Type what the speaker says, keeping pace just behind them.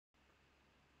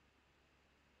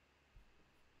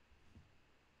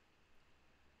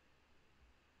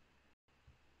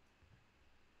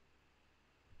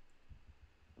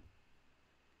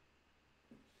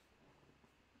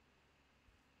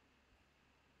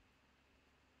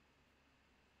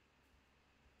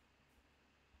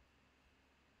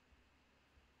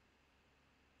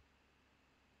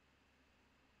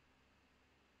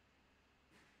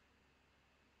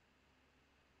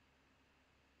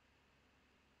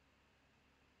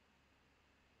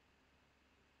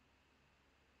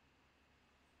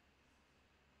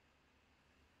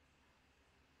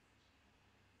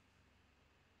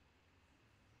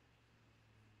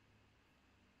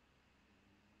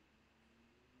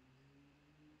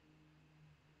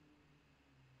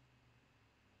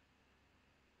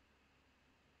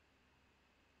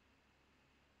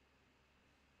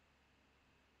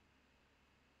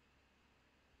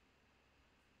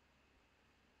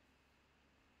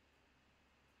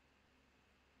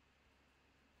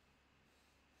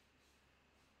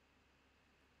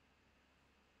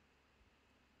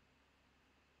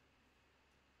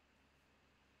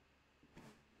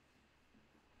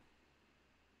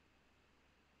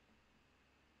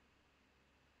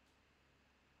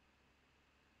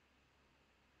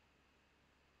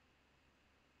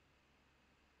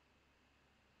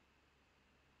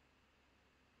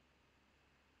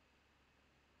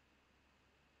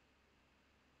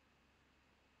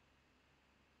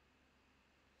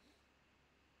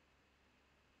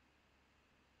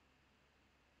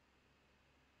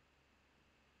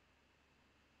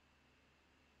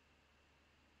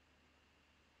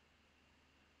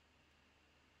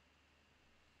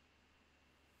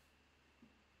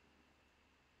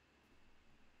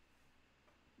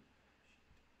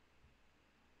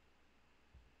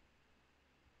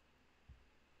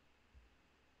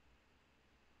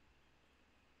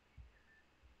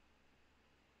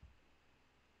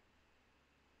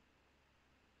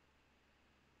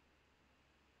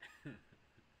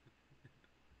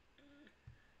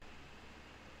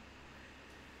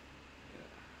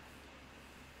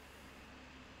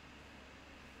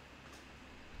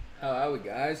How are we,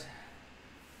 guys?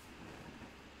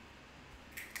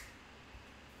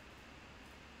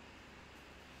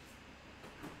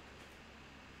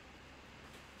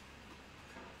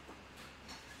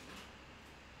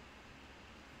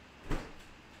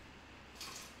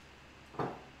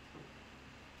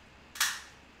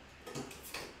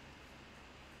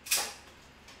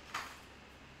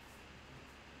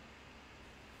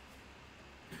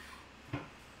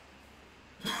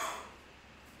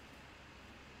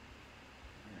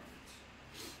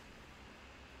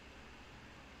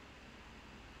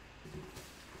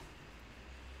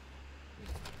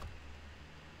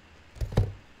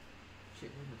 Shit,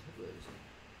 where's my tablet?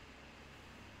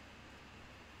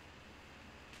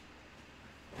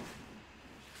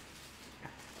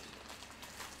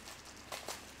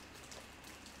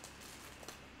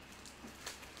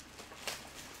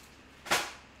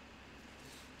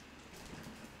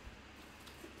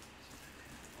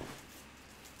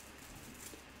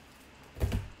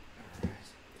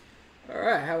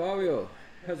 Alright, how are we all?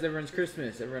 How's everyone's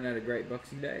Christmas? Everyone had a great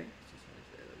Boxing Day?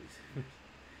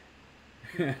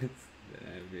 It's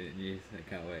been news. I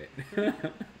can't wait.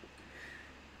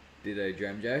 Ditto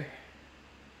Dramjo.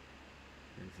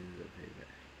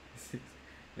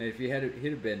 Mate, if you had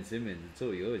hit a Ben Simmons, it's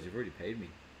all yours. You've already paid me.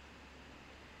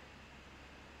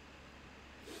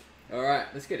 Alright,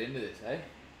 let's get into this, eh?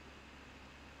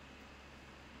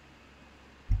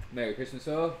 Merry Christmas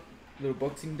all. Little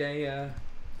Boxing Day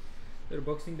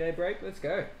break. Let's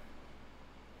go.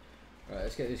 Alright,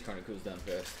 let's get these Chronicles done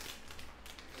first.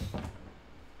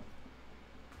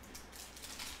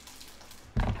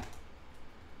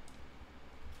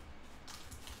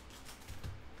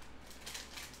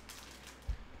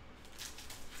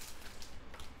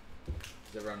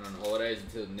 Is everyone on holidays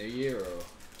until the new year, or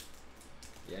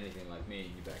yeah, anything like me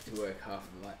and you're back to work half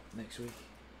of the next week?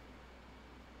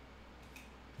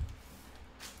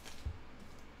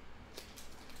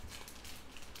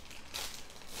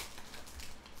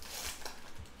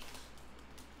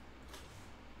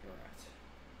 Alright.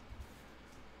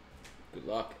 Good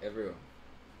luck, everyone.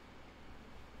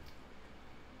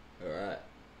 Alright.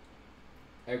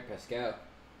 Eric Pascal.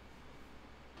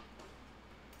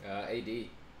 AD.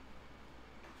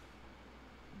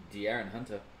 DeAndre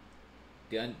Hunter.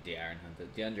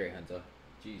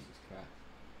 Jesus Christ.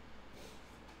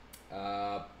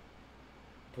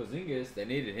 Porzingis, they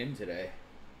needed him today.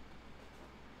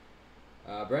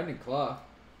 Brandon Clark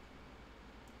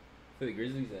for the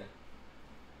Grizzlies there.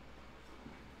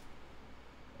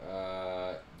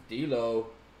 D'Lo,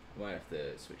 might have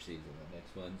to switch these on the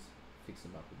next ones, fix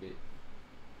them up a bit,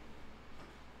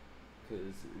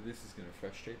 because this is gonna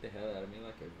frustrate the hell out of me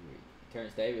like every week.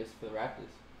 Terrence Davis for the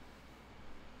Raptors.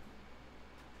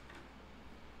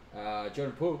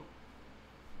 Jordan Poole.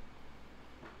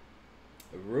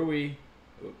 Rui.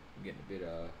 Oh, I'm getting a bit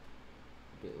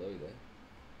low there.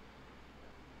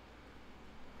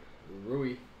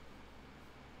 Rui.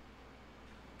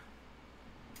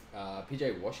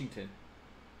 PJ Washington.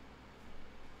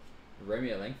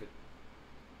 Romeo Langford.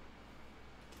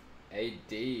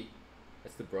 AD.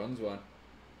 That's the bronze one.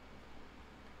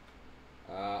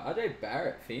 RJ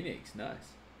Barrett, Phoenix.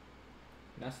 Nice.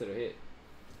 Nice little hit.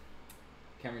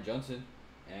 Cameron Johnson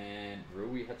and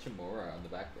Rui Hachimura on the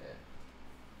back there.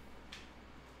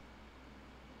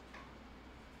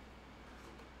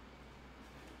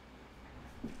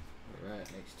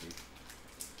 Alright, next two.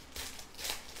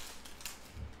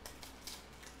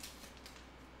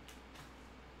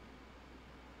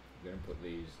 I'm going to put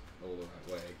these all the right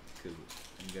way because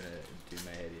I'm going to do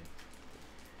my head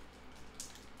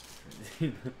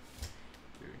in.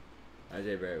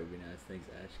 RJ Barrett would be nice. Thanks,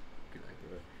 Ash. Good luck,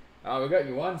 bro. Oh, we got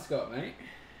you one, Scott, mate.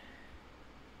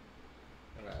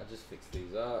 Alright, I'll just fix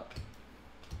these up.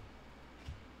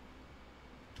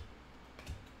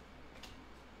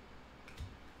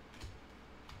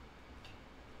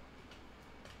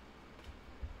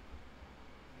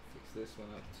 Fix this one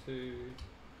up too.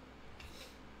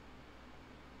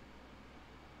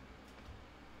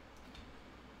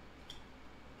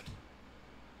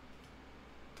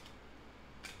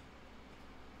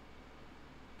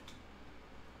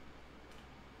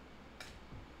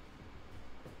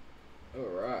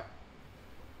 Alright.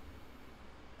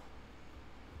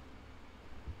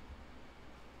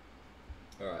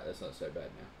 Alright, that's not so bad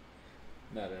now.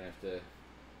 No, I don't have to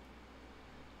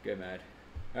go mad.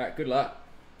 Alright, good luck.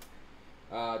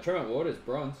 Tremont Waters,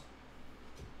 bronze.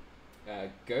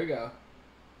 Goga.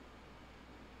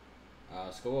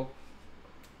 Score.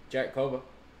 Jarrett Culver.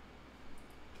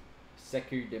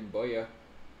 Sekou Demboya.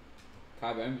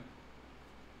 Kai Bowman.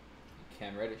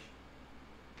 Cam Reddish.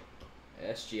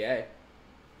 SGA.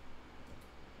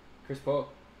 Chris Paul.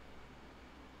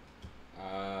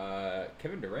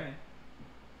 Kevin Durant.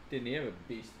 Didn't he have a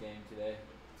beast game today?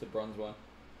 It's a bronze one.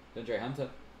 DeAndre Hunter.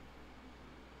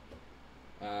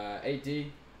 AD.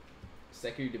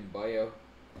 Sekou Doumbouya.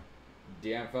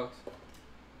 De'Aaron Fox.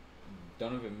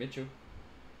 Donovan Mitchell.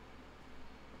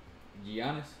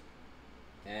 Giannis.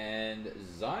 And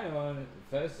Zion.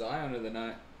 First Zion of the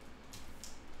night.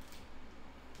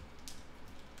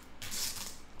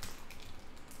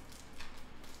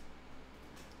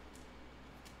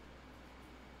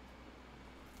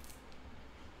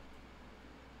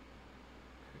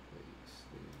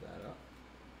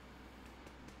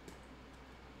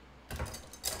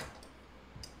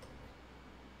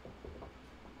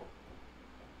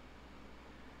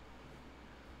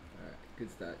 Good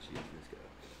start, Chiefs. Let's go.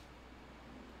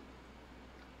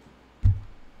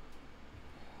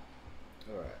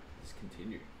 Alright, let's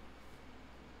continue.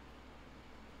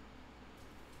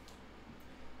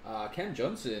 Cam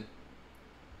Johnson.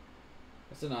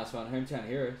 That's a nice one. Hometown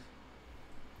Heroes.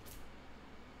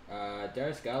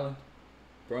 Darius Garland.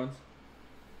 Bronze.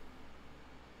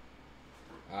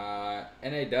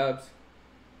 NA Dubs.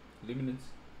 Luminance.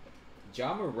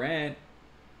 Ja Morant.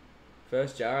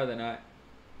 First jar of the night.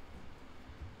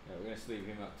 Yeah, we're going to sleeve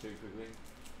him up too quickly.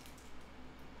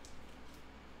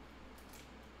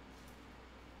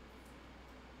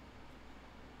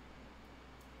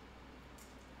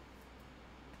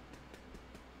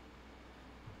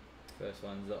 First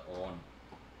one's on.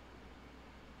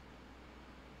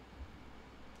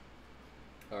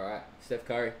 Alright, Steph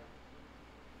Curry.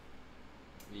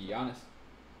 Giannis.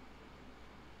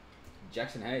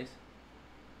 Jackson Hayes.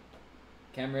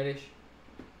 Cam Reddish.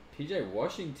 PJ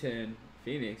Washington.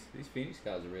 Phoenix. These Phoenix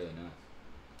cards are really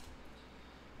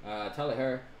nice. Tyler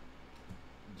Herro.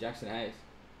 Jackson Hayes.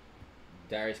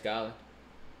 Darius Garland.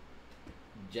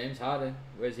 James Harden.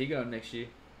 Where's he going next year?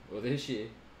 Or this year?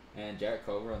 And Jarrett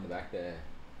Culver on the back there.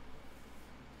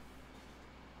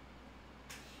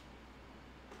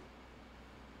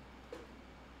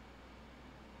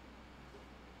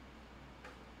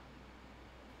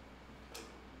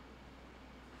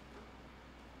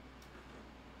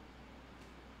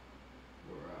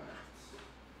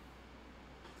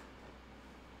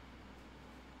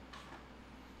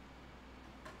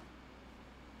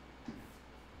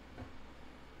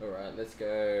 Alright, let's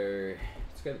go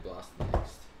to Blast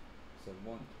next. So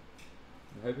I'm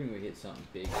hoping we hit something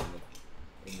big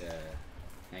in the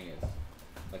hangers.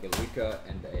 Like a Luka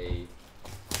and I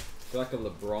feel like a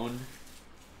LeBron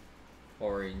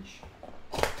orange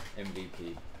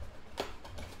MVP.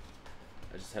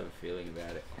 I just have a feeling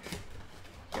about it.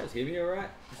 You guys hear me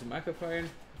alright? Is the microphone? I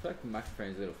feel like the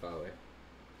microphone's a little far away.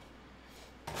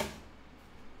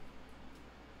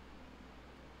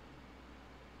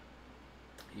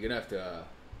 You're gonna have to,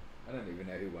 I don't even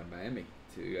know who won Miami,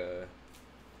 to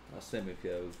ask them if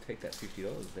they'll take that $50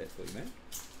 bet for you, man.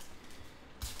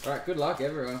 Alright, good luck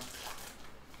everyone.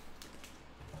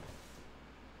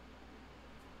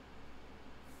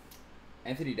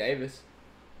 Anthony Davis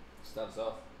starts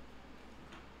off.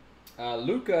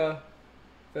 Luka,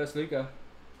 first Luka.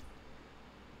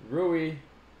 Rui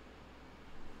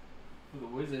for the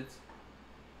Wizards.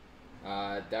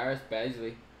 Darius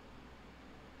Bazley.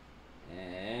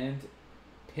 And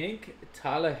pink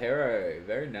Tyler Herro,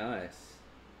 very nice.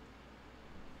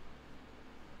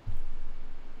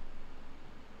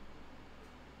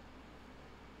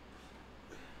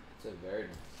 It's a very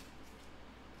nice.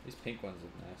 These pink ones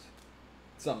look nice.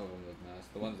 Some of them look nice.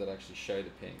 The ones that actually show the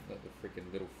pink, like the freaking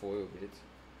little foil bits.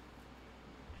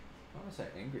 Why am I so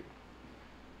angry? You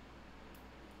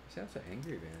sound so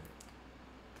angry about it.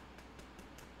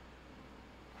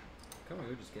 Come on,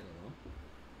 we'll just get along.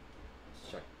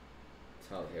 Let's chuck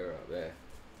Tyler Herro up there.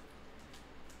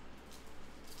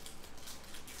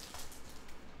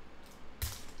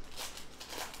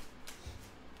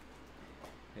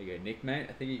 There you go, Nick, mate.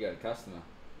 I think you got a customer.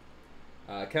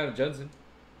 Calvin Johnson.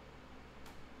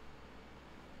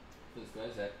 Let's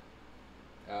go, Zach.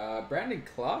 Brandon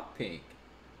Clark pink.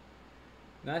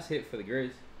 Nice hit for the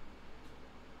Grizz.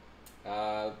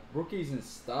 Rookies and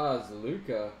stars,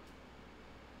 Luka.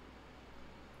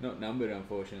 Not numbered,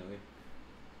 unfortunately.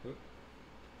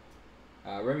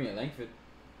 Romeo Langford.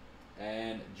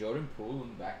 And Jordan Poole on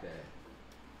the back there.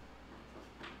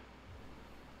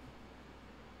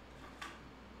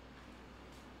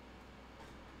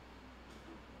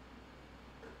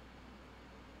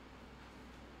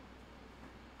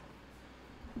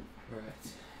 Right.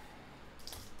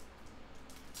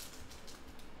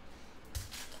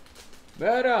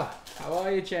 Murder! How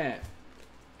are you, champ?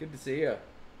 Good to see you.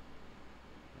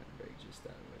 Just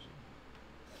started watching.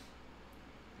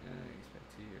 I expect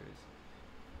 2 years.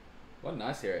 What a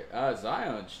nice hero.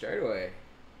 Zion straight away.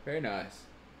 Very nice.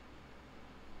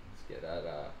 Let's get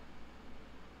that.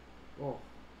 Oh.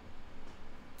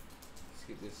 Let's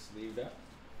get this sleeved up.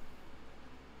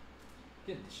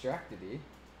 Getting distracted here.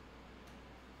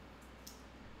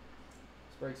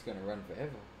 This break's gonna run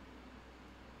forever.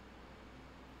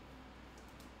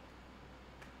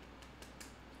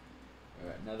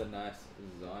 Alright, another nice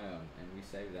Zion, and we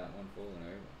save that one falling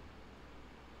over.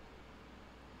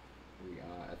 We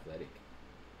are athletic.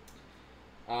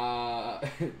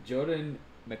 Jordan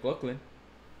McLaughlin.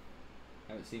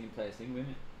 Haven't seen him play a single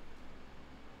minute.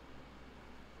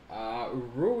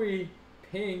 Rui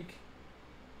Pink.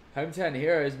 Hometown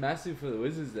Heroes, massive for the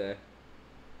Wizards there.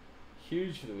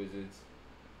 Huge for the Wizards.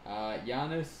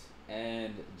 Giannis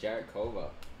and Jarrett Culver.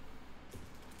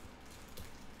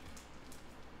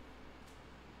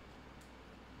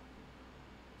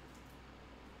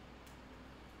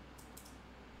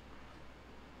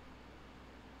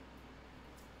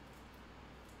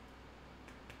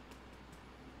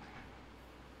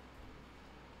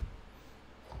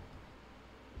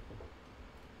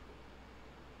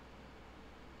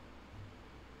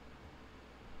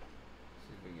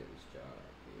 See if we can get this jar up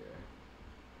here.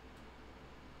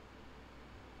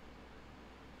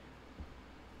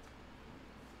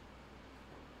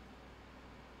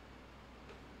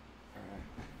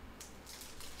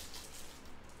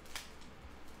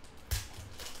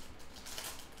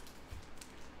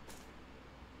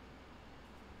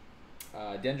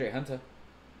 DeAndre Hunter.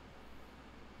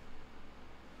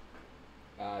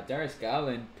 Darius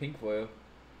Garland, pink foil.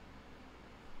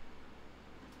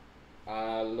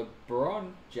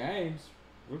 LeBron James,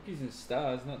 rookies and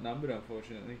stars, not numbered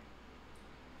unfortunately.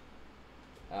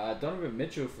 Donovan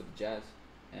Mitchell for the Jazz.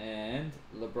 And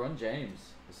LeBron James,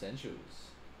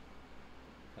 essentials.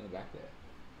 On the back there.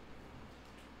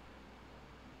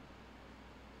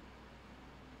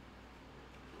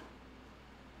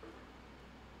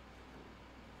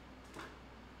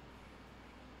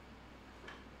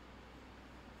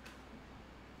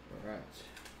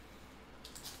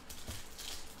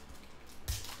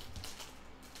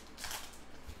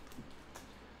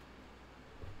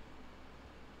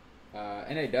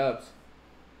 NA Dubs.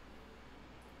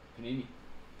 Panini.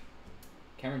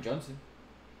 Cameron Johnson.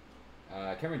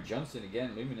 Cameron Johnson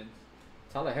again, Luminance.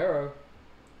 Tyler Hero.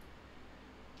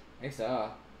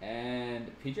 XR.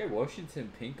 And PJ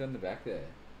Washington, pink on the back there.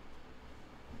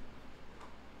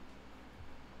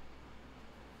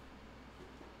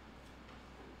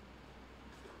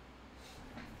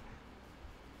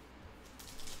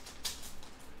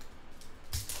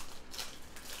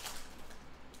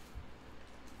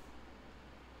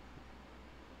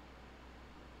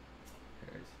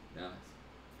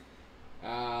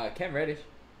 Cam Reddish.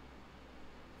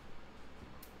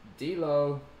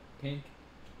 D'Lo, pink.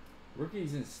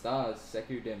 Rookies and stars,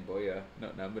 Sekou Demboya,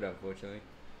 not numbered unfortunately.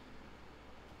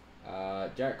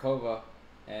 Jarrett Culver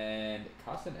and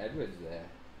Carson Edwards there.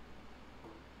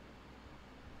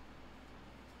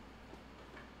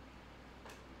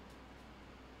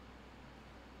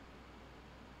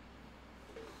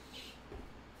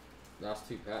 Last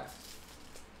two packs.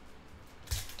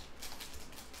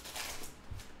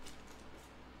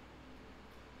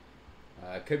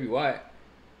 Kobe White.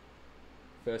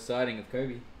 First sighting of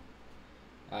Kobe.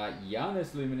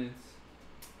 Giannis Luminance.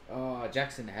 Oh,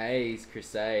 Jackson Hayes,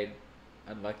 Crusade.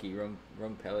 Unlucky,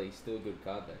 wrong Pelly. Still a good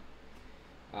card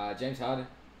though. James Harden.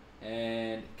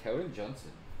 And Keldon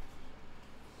Johnson.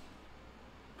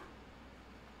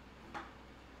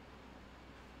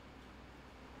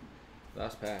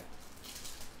 Last pack.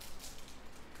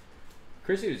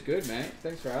 Chrissy was good, mate.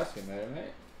 Thanks for asking,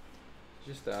 mate.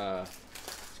 Just,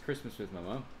 it's Christmas with my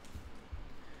mum.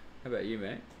 How about you,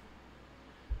 mate?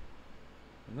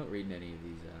 I'm not reading any of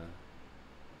these,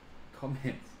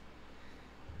 comments.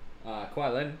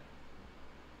 Kawhi Leonard.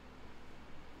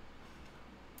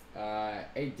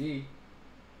 AD. I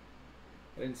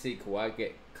didn't see Kawhi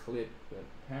get clipped, but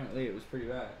apparently it was pretty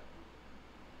bad.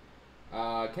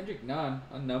 Kendrick Nunn,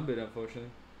 unnumbered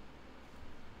unfortunately.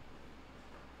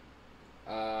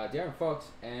 De'Aaron Fox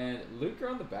and Luka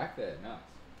on the back there, nice.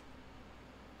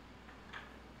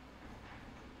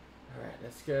 Alright,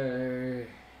 let's go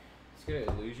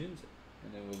Illusions,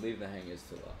 and then we'll leave the hangers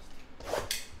to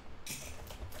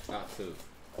last.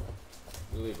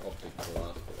 We'll leave Optic to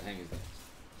last, but the hangers next.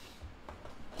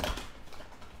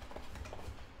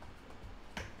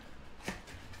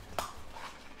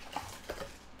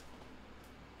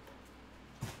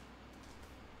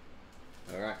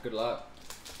 Alright, good luck.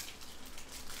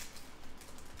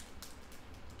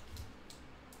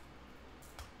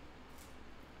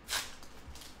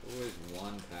 Always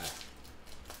one pack.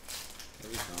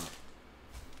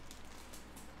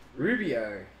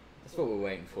 Rubio. That's what we're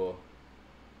waiting for.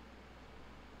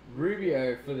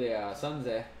 Rubio for the Suns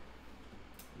there.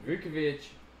 Vukovic,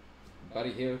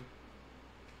 Buddy Hield.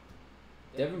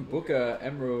 Devin Booker,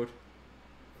 Emerald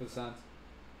for the Suns.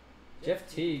 Jeff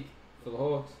Teague for the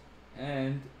Hawks.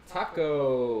 And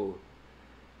Taco.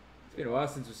 It's been a while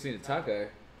since we've seen a Taco.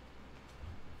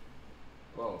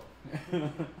 Whoa. I'm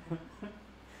going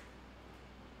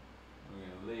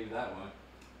to leave that one.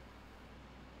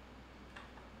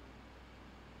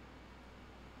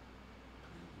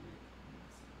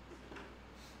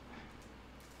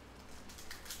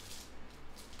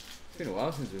 It's been a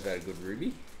while since we've had a good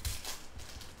Ruby.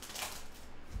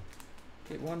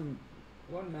 Get one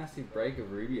massive break of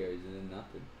Rubios and then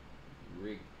nothing.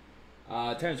 Rig.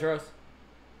 Terrence Ross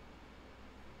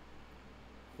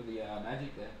for the Magic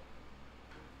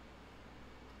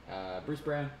there. Bruce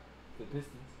Brown for the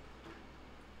Pistons.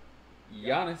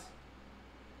 Giannis.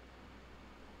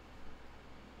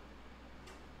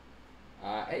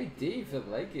 AD for the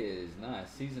Lakers. Nice.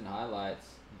 Season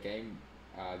highlights. Game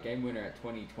winner at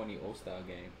 2020 All-Star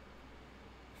game.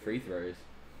 Free throws.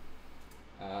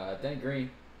 Dan Green.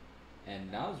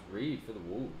 And Naz Reid for the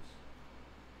Wolves.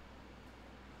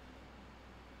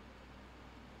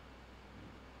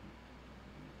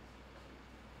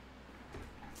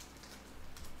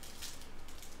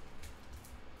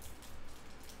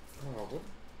 Oh, what?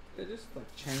 They just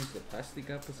like changed the plastic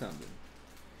up or something.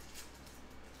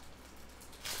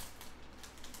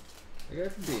 I go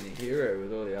from being a hero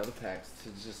with all the other packs to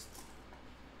just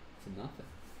to nothing.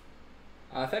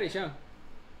 Thaddeus Young.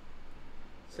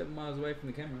 7 miles away from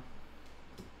the camera.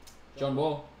 John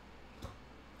Wall.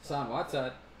 Hassan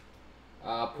Whiteside.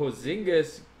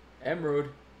 Porzingis. Emerald.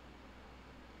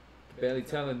 Barely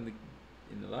tell in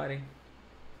the lighting.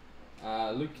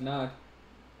 Luke Kennard.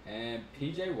 And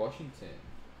PJ Washington.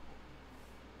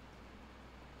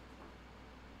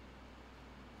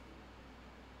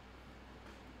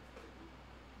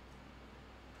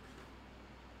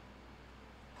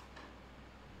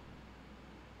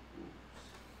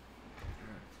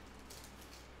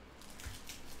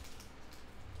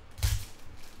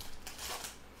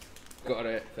 Got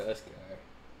it. First go.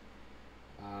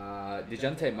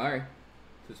 DeJounte Murray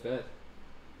for Spurs.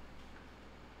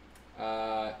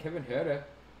 Kevin Huerter.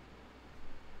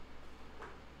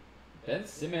 Ben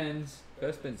Simmons.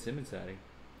 First Ben Simmons sighting.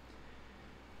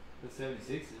 The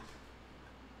 76ers.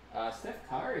 Steph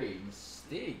Curry.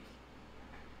 Mystique.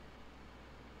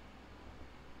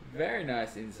 Very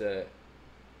nice insert.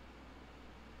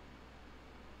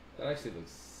 That actually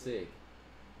looks sick.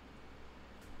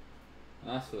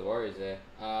 Nice for the Warriors there.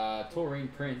 Taurine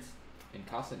Prince and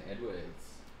Carson Edwards.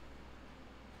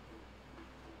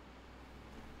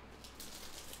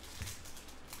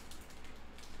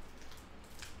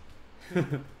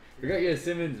 We got your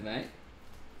Simmons, mate.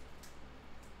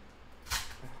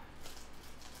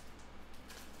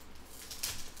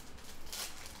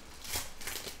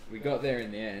 We got there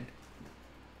in the end.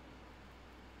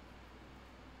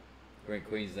 We're in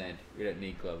Queensland. We don't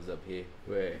need gloves up here.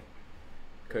 We're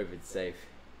COVID safe.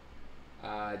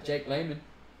 Jake Layman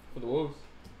for the Wolves.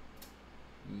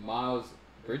 Miles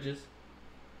Bridges.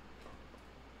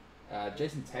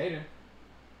 Jason Tatum.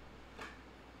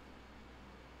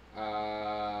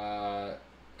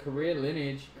 Career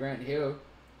lineage, Grant Hill.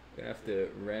 Gonna have to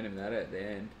random that at the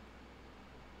end.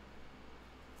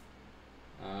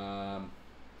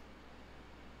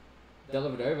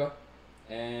 Dellavedova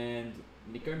and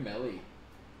Nico Melli.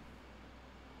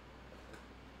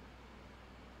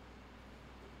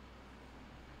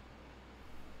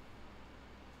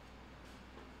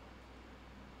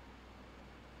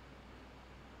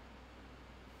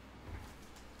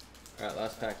 Alright,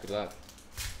 last pack, good luck.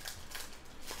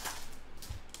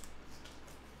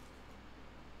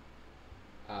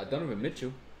 Donovan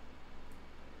Mitchell.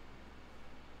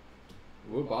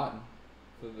 Will Barton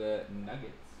for the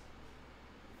Nuggets.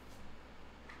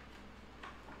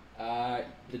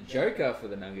 The Joker for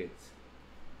the Nuggets.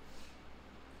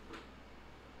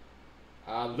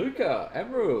 Luka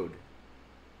Emerald.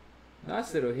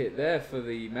 Nice little hit there for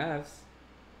the Mavs.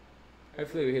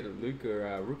 Hopefully we hit a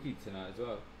Luka rookie tonight as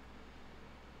well.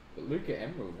 But Luka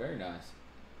Emerald, very nice.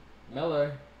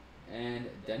 Melo and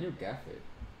Daniel Gafford.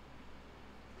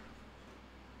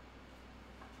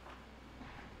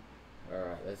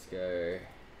 Alright, let's go.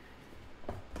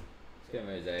 Let's go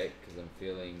Mosaic because I'm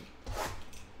feeling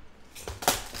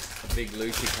a big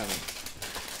Luka coming.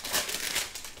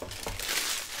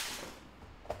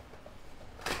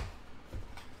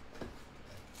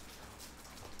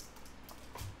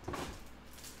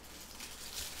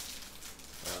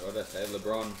 Alright, what did I say?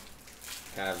 LeBron,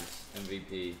 Cavs,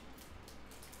 MVP.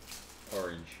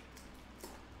 orange.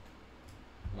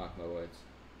 Mark my words.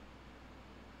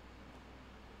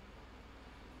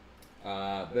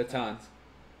 Bertans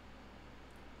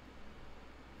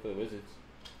for the Wizards.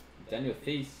 Daniel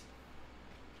Thies.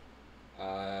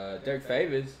 Derek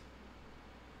Favors.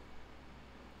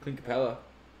 Clint Capella.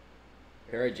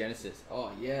 Hero Genesis.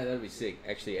 Oh yeah, that'd be sick.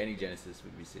 Actually, any Genesis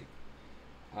would be sick.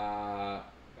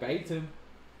 Batum.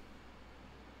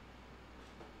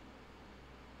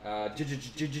 John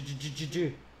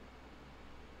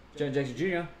Jackson Jr.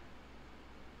 Him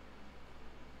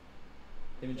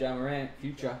and Ja Morant,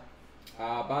 future.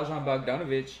 Bojan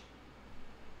Bogdanovic.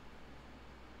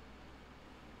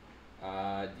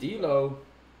 D'Lo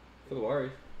for the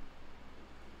Warriors.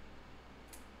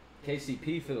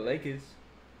 KCP for the Lakers.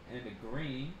 And a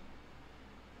green.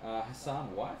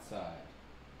 Hassan Whiteside.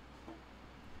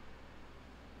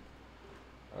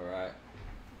 Alright.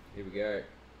 Here we go.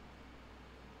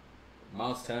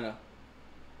 Miles Turner.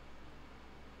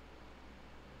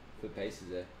 For the Pacers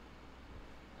there.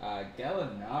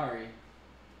 Gallinari.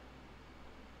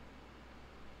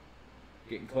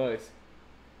 Getting close.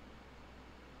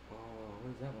 Oh,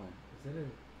 what is that one? Is that a...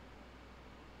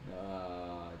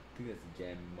 I think that's a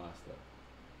Jam Master.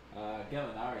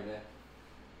 Gallinari there.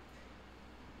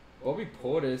 Bobby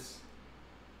Portis.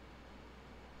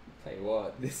 Tell you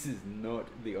what, this is not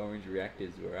the orange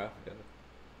reactors we're after.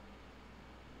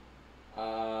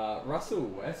 Russell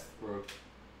Westbrook.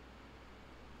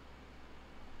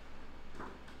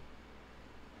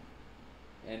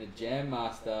 And a Jam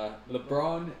Master,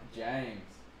 LeBron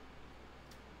James.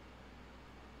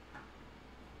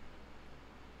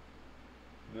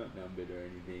 Not numbered or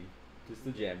anything. Just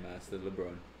the Jam Master,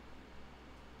 LeBron.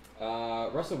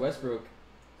 Russell Westbrook,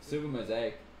 Silver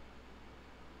Mosaic.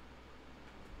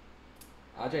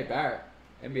 RJ Barrett,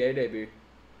 NBA debut.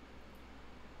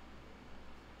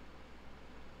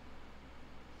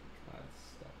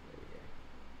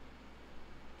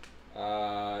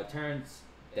 Terrence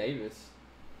Davis.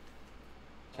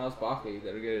 Charles Barkley,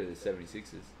 that'll go to the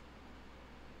 76ers.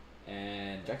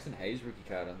 And Jackson Hayes rookie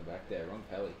card on the back there, Ron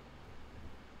Kelly.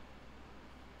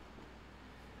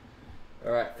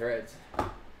 Alright, threads.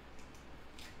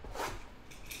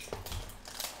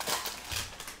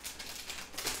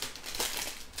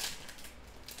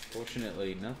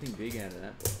 Fortunately, nothing big out of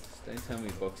that box. Don't tell me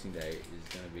Boxing Day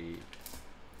is going to be...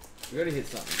 We got to hit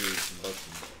something big from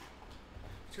Boxing Day.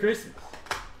 It's Christmas.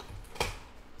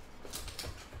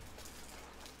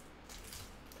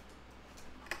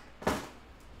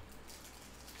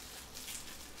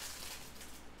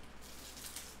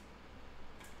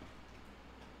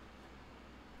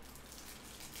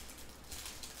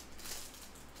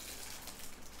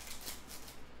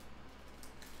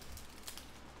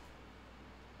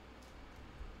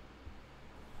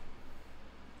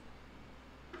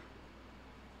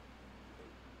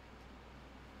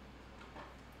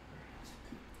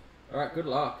 Alright, good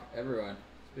luck, everyone.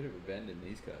 It's a bit of a bend in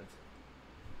these cards.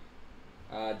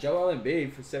 Joel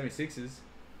Embiid for 76ers.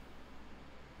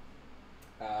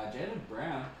 Jaylen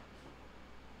Brown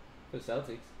for the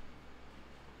Celtics.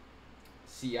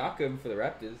 Siakam for the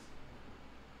Raptors.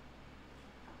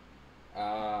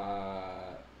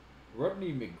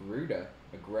 Rodney McGruder.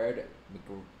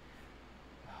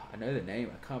 I know the name.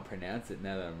 I can't pronounce it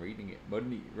now that I'm reading it.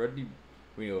 Rodney.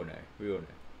 We all know.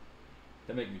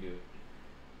 Don't make me do it.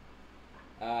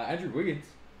 Andrew Wiggins.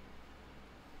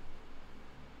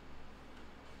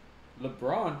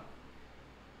 LeBron.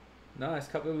 Nice,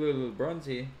 couple of little LeBrons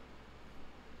here.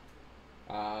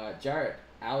 Jarrett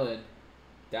Allen.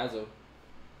 Dazzle.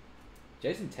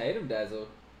 Jason Tatum Dazzle.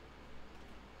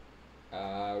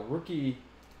 Rookie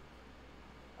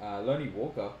Lonnie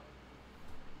Walker.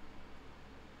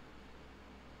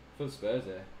 For the Spurs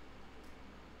there.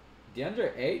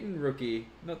 DeAndre Ayton rookie.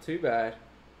 Not too bad.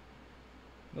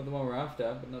 Not the one we're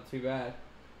after, but not too bad.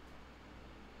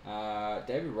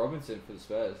 David Robinson for the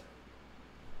Spurs.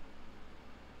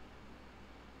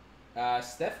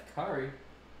 Steph Curry.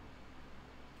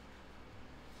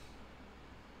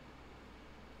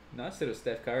 Nice little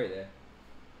Steph Curry there.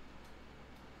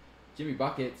 Jimmy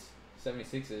Buckets,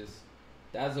 76ers.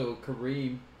 Dazzle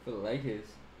Kareem for the Lakers.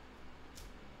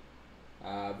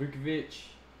 Vukovic,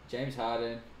 James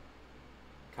Harden.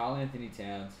 Karl Anthony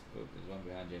Towns. Oh, there's one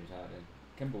behind James Harden.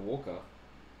 Kemba Walker,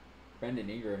 Brandon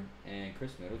Ingram, and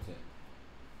Chris Middleton.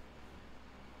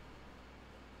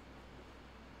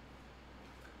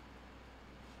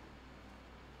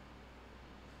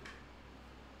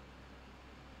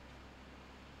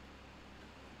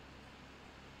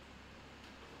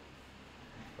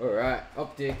 Alright,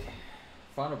 Optic.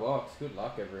 Final box. Good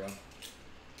luck, everyone.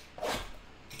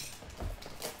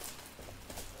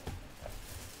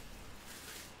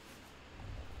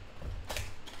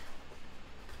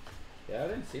 Yeah, I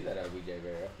don't see that LBJ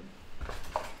very often.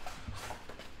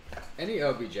 Any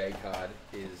LBJ card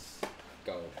is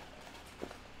gold.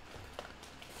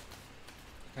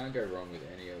 Can't go wrong with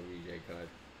any LBJ card.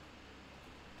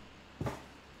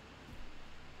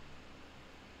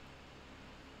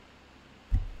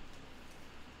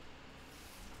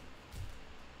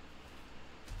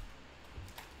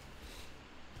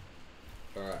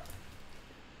 Alright.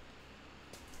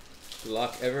 Good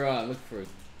luck, everyone. Look for a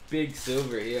big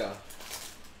silver here.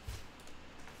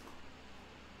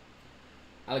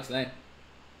 Alex Lane.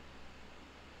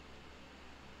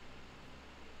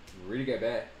 Rudy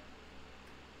Gobert.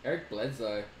 Eric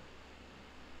Bledsoe.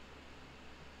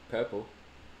 Purple.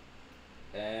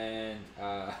 And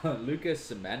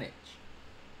Lucas Samanic.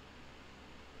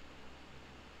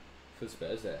 For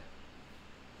Spurs there.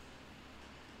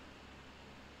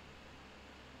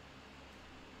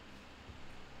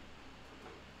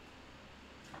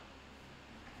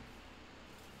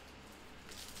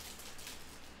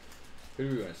 Who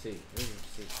do we want to see? Who do we want to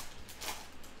see?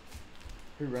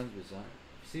 Who runs with Zion?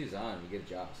 If we see Zion, we get a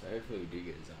job. So hopefully we do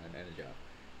get a Zion and a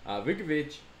job.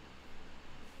 Vukovic.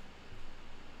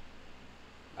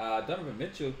 Donovan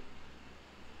Mitchell.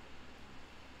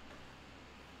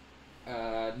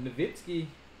 Nowitzki.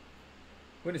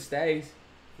 Winner stays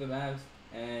for the Mavs.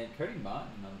 And Cody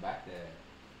Martin on the back there.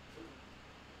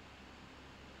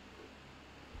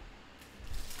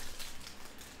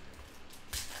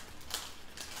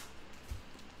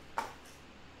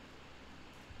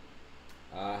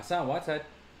 Hassan Whiteside.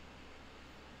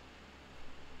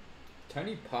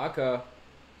 Tony Parker.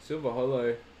 Silver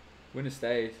Holo. Winner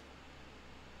stays.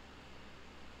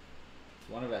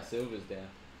 One of our silvers down.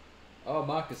 Oh,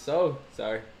 Marcus Sol.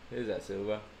 Sorry. There's that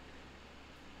silver.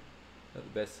 Not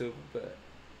the best silver, but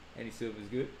any silver's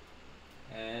good.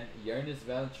 And Jonas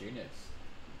Valanciunas.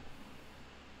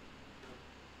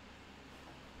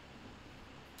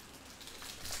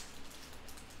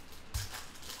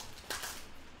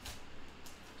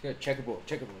 Let's go checkerboard,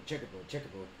 checkerboard, checkerboard,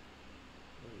 checkerboard.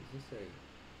 What is this a?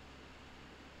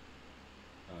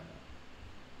 Oh no.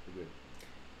 We're good.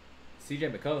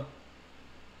 CJ McCollum.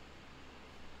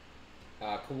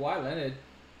 Kawhi Leonard.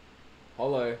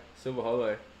 Holo. Silver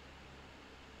Holo.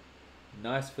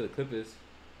 Nice for the Clippers.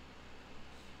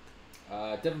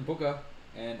 Devin Booker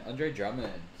and Andre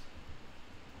Drummond.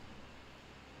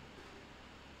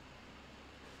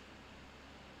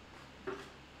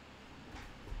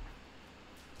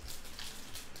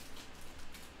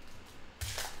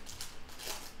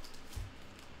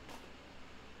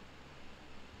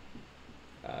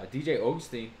 DJ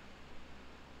Augustine.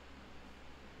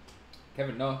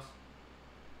 Kevin Knox.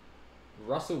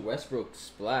 Russell Westbrook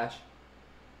splash.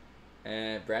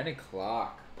 And Brandon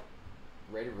Clark.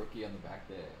 Rated rookie on the back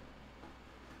there.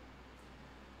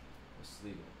 Let's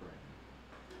leave it, Brandon.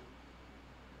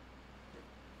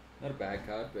 Not a bad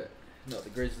card, but not the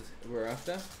Grizzlies we're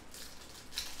after.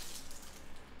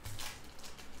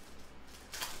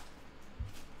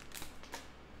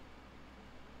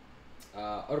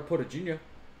 Otto Porter Jr.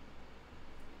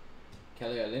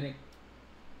 Kelly Olynyk.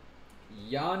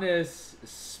 Giannis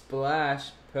Splash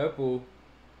Purple.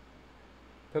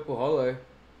 Purple Holo.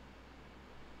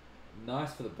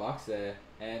 Nice for the Bucks there.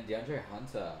 And DeAndre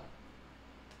Hunter.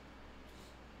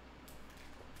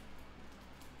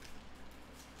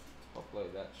 Top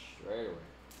load that straight away.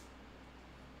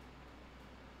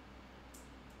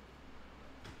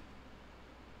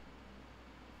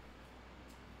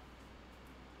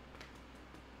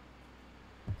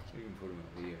 You can put him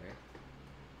over here, right?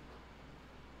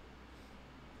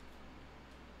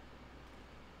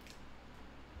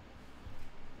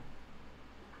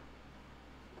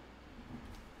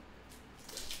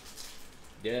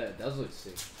 Yeah, it does look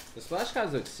sick. The splash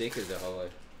cards look sick as a holo.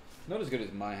 Not as good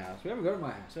as my house. We haven't got a my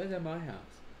house. Where's that my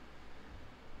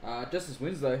house? Justice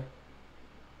Winslow.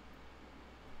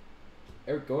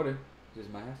 Eric Gordon. This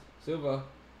is my house. Silver.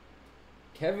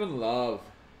 Kevin Love.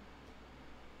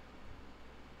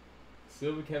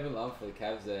 Silver Kevin Love for the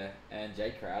Cavs there. And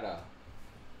Jay Crowder.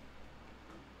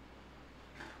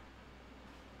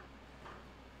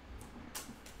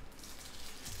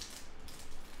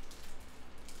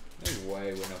 No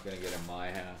way we're not going to get a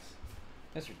my house.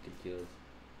 That's ridiculous.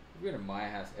 We're going to my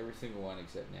house every single one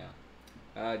except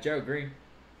now. Joe Green.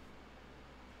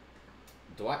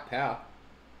 Dwight Powell.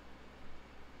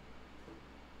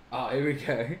 Oh, here we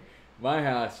go. My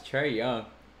house, Trae Young.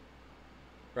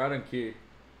 Right on cue.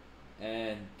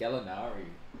 And Gallinari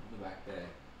on the back there.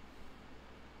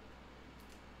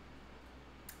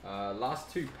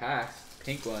 Last two packs,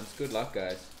 pink ones. Good luck,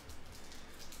 guys.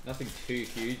 Nothing too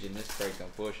huge in this break,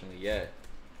 unfortunately, yet.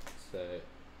 So,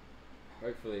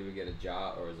 Hopefully we get a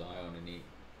Jar or a Zion in it.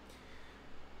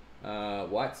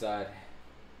 Whiteside.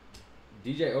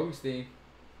 DJ Augustine.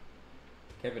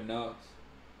 Kevin Knox.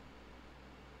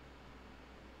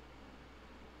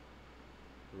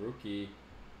 Rookie.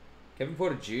 Kevin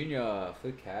Porter Jr. for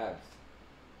the Cavs.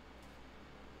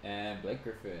 And Blake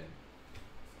Griffin.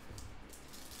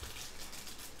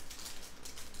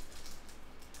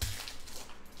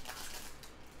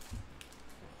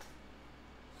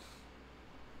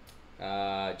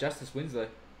 Justice Winslow.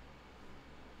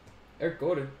 Eric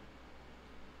Gordon.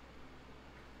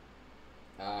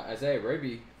 Isaiah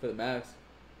Roby for the Mavs.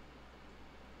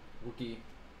 Rookie.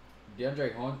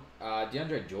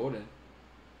 DeAndre Jordan.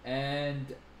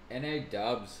 And NA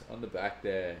Dubs on the back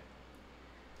there.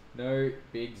 No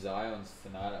big Zions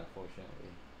tonight, unfortunately.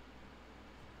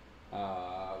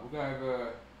 We'll go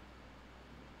over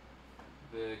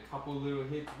the couple little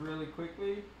hits really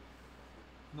quickly.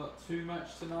 Not too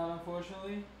much tonight,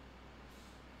 unfortunately.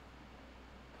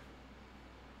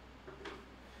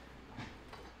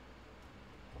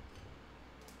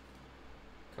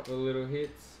 Couple of little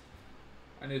hits.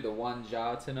 Only the one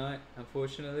Jar tonight,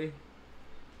 unfortunately.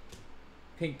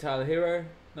 Pink Tyler Hero,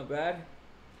 not bad.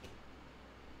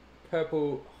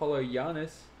 Purple Hollow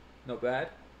Giannis, not bad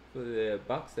for the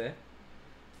Bucks there.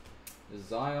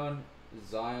 Zion,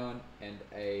 and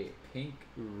a pink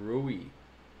Rui.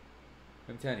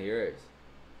 Hometown Heroes.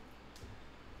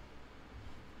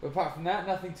 But apart from that,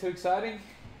 nothing too exciting.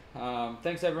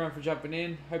 Thanks everyone for jumping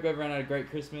in. Hope everyone had a great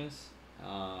Christmas.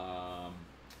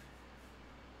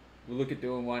 We'll look at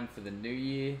doing one for the new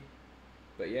year.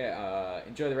 But yeah,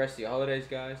 enjoy the rest of your holidays,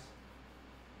 guys.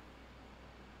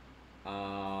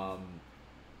 And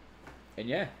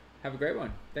yeah, have a great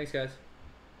one. Thanks, guys.